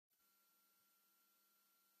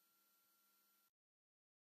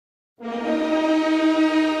Planet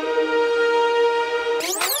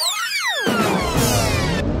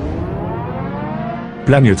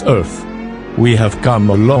Earth. We have come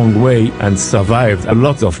a long way and survived a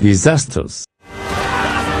lot of disasters.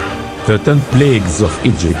 The 10 plagues of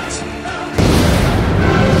Egypt.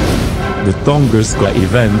 The Tunguska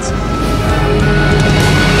event.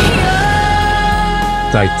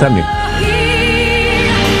 Titanic.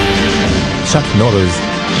 Chuck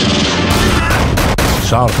Norris.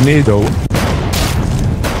 Sharknado.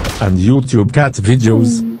 And YouTube cat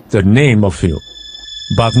videos, the name of you.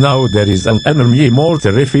 But now there is an enemy more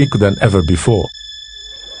terrific than ever before.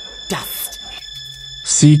 Dust.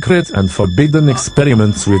 Secret and forbidden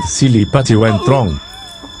experiments with telepathy went wrong.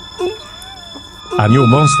 A new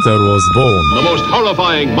monster was born. The most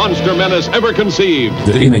horrifying monster menace ever conceived.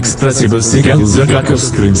 The inexpressible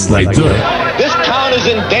segullserkurkuskrímsliðýrr. This town is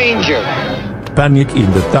in danger. Panic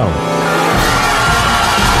in the town.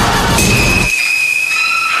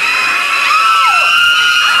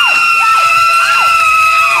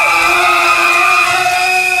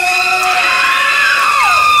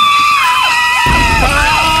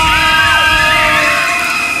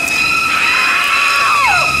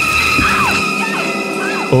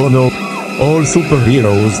 Oh no! All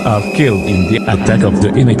superheroes are killed in the attack of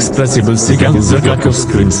the inexpressible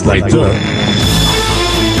segullserkurkuskrímsliðýrr.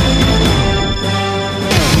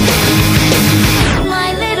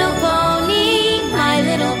 My little pony, my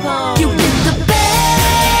little pony. You get the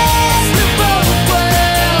best of both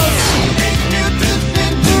worlds.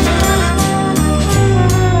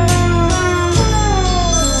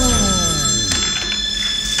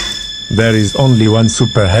 There is only one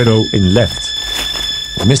superhero in left.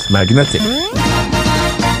 Miss Magnetiq.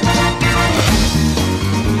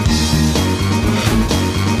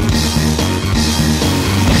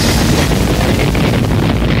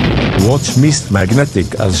 Watch Miss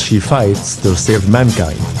Magnetiq as she fights to save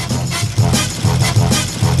mankind.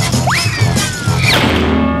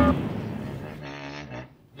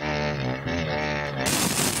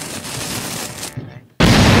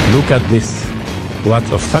 Look at this. What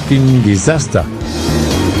a fucking disaster.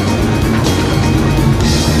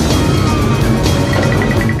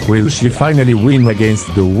 Will she finally win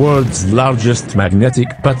against the world's largest magnetic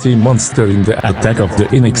patty monster in the attack of the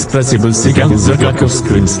inexpressible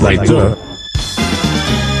segullserkurkuskrímsliðýrr?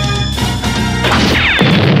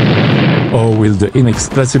 Or will the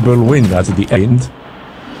inexpressible win at the end?